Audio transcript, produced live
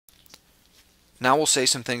Now we'll say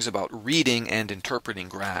some things about reading and interpreting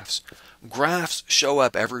graphs. Graphs show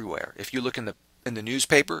up everywhere. If you look in the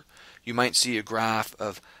newspaper, you might see a graph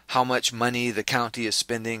of how much money the county is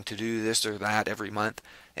spending to do this or that every month,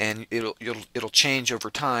 and it'll change over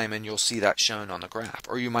time, and you'll see that shown on the graph.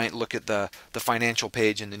 Or you might look at the financial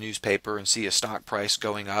page in the newspaper and see a stock price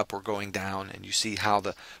going up or going down, and you see how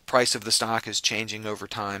the price of the stock is changing over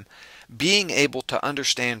time. Being able to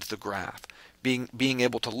understand the graph, being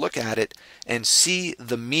able to look at it and see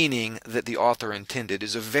the meaning that the author intended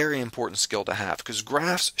is a very important skill to have, because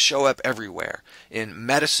graphs show up everywhere. In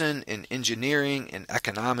medicine, in engineering, in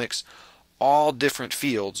economics, all different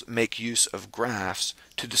fields make use of graphs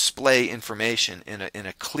to display information in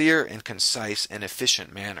a clear and concise and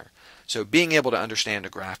efficient manner. So being able to understand a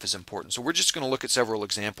graph is important. So we're just going to look at several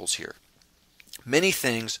examples here. Many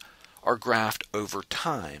things are graphed over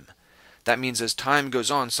time. That means as time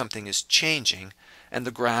goes on, something is changing, and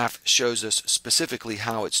the graph shows us specifically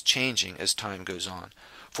how it's changing as time goes on.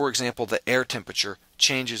 For example, the air temperature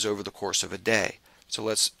changes over the course of a day. So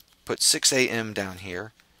let's put 6 a.m. down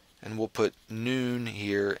here, and we'll put noon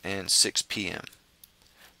here and 6 p.m.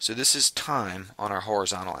 So this is time on our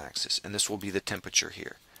horizontal axis, and this will be the temperature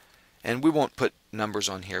here. And we won't put numbers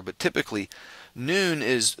on here, but typically noon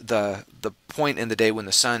is the point in the day when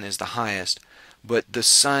the sun is the highest, but the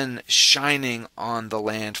sun shining on the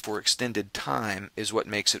land for extended time is what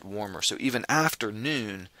makes it warmer. So even after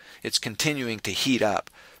noon, it's continuing to heat up.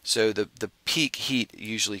 So the peak heat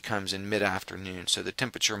usually comes in mid-afternoon. So the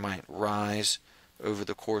temperature might rise over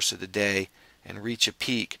the course of the day and reach a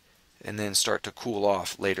peak and then start to cool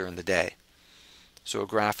off later in the day. So a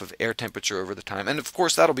graph of air temperature over the time. And of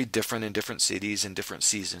course that'll be different in different cities and different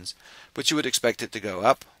seasons. But you would expect it to go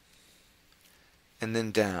up and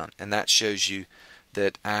then down, and that shows you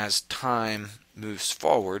that as time moves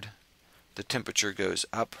forward, the temperature goes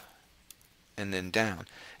up and then down.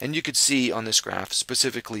 And you could see on this graph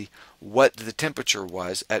specifically what the temperature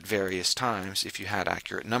was at various times if you had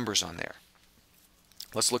accurate numbers on there.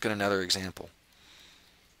 Let's look at another example.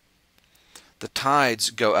 The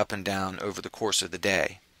tides go up and down over the course of the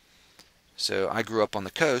day. So I grew up on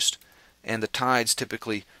the coast, and the tides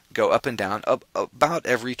typically go up and down about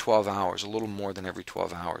every 12 hours, a little more than every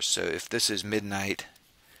 12 hours. So if this is midnight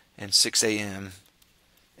and 6 a.m.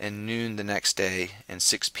 and noon the next day and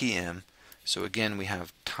 6 p.m., so again we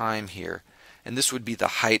have time here, and this would be the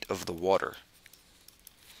height of the water.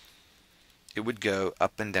 It would go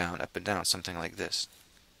up and down, something like this.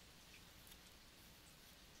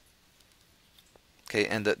 Okay,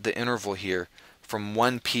 and the interval here from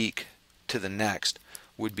one peak to the next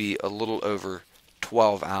would be a little over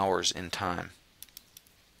 12 hours in time.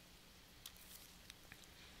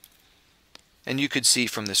 And you could see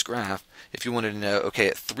from this graph, if you wanted to know, okay,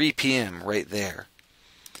 at 3 p.m. right there,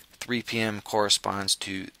 3 p.m. corresponds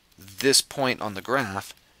to this point on the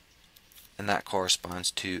graph, and that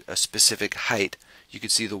corresponds to a specific height. You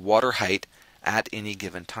could see the water height at any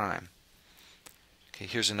given time. Okay,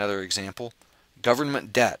 here's another example.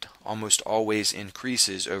 Government debt almost always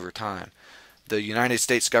increases over time. The United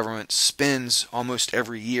States government spends almost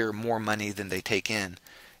every year more money than they take in,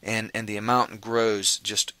 and the amount grows,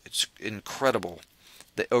 just it's incredible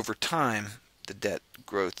that over time the debt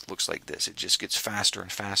growth looks like this. It just gets faster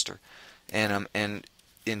and faster. And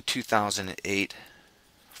in 2008,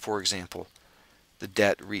 for example, the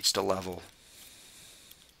debt reached a level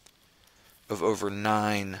of over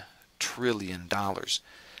 $9 trillion.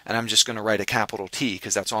 And I'm just going to write a capital T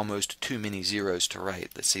because that's almost too many zeros to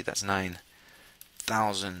write. Let's see, that's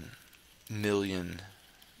 9,000 million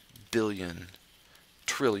billion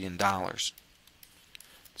trillion dollars.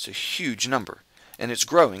 It's a huge number, and it's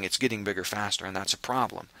growing. It's getting bigger faster, and that's a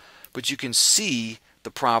problem. But you can see the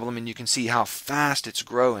problem, and you can see how fast it's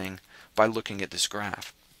growing by looking at this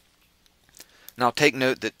graph. Now take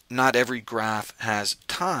note that not every graph has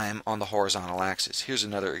time on the horizontal axis. Here's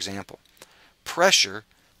another example. Pressure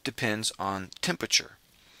depends on temperature.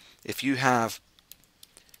 If you have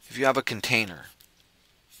a container,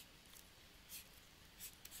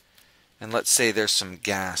 and let's say there's some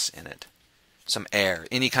gas in it, some air,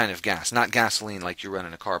 any kind of gas, not gasoline like you run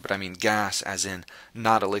in a car, but I mean gas as in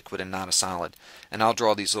not a liquid and not a solid. And I'll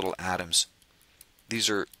draw these little atoms.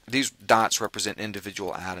 These dots represent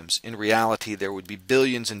individual atoms. In reality, there would be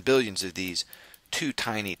billions and billions of these, too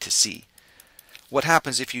tiny to see. What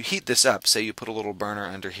happens if you heat this up? Say you put a little burner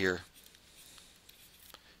under here.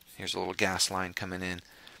 Here's a little gas line coming in,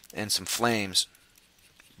 and some flames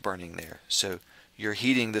burning there. So you're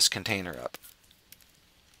heating this container up.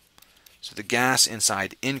 So the gas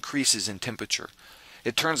inside increases in temperature.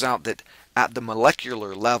 It turns out that at the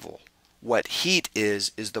molecular level, what heat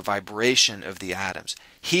is the vibration of the atoms.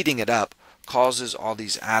 Heating it up causes all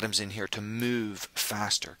these atoms in here to move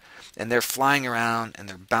faster. And they're flying around and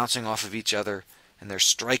they're bouncing off of each other and they're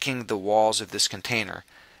striking the walls of this container.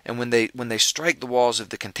 And when they strike the walls of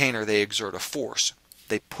the container, they exert a force.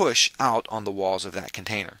 They push out on the walls of that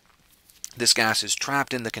container. This gas is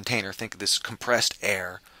trapped in the container. Think of this compressed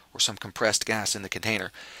air or some compressed gas in the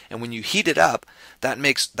container. And when you heat it up,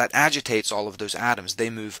 that agitates all of those atoms. They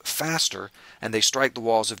move faster and they strike the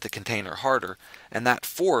walls of the container harder. And that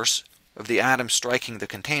force of the atoms striking the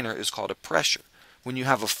container is called a pressure. When you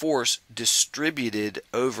have a force distributed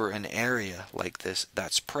over an area like this,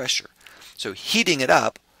 that's pressure. So heating it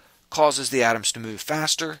up causes the atoms to move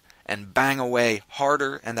faster and bang away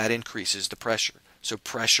harder, and that increases the pressure. So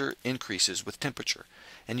pressure increases with temperature.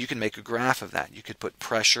 And you can make a graph of that. You could put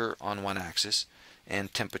pressure on one axis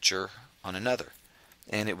and temperature on another.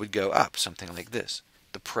 And it would go up, something like this.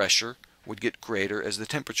 The pressure would get greater as the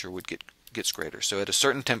temperature gets greater. So at a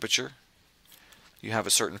certain temperature, you have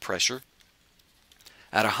a certain pressure.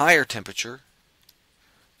 At a higher temperature,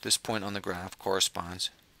 this point on the graph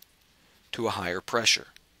corresponds to a higher pressure.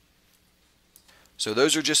 So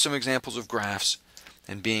those are just some examples of graphs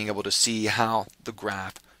and being able to see how the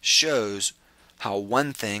graph shows how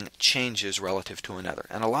one thing changes relative to another.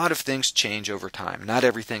 And a lot of things change over time. Not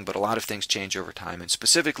everything, but a lot of things change over time. And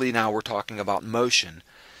specifically now we're talking about motion,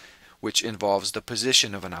 which involves the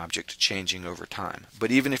position of an object changing over time.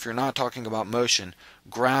 But even if you're not talking about motion,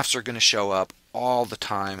 graphs are going to show up all the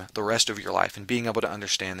time the rest of your life, and being able to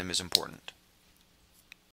understand them is important.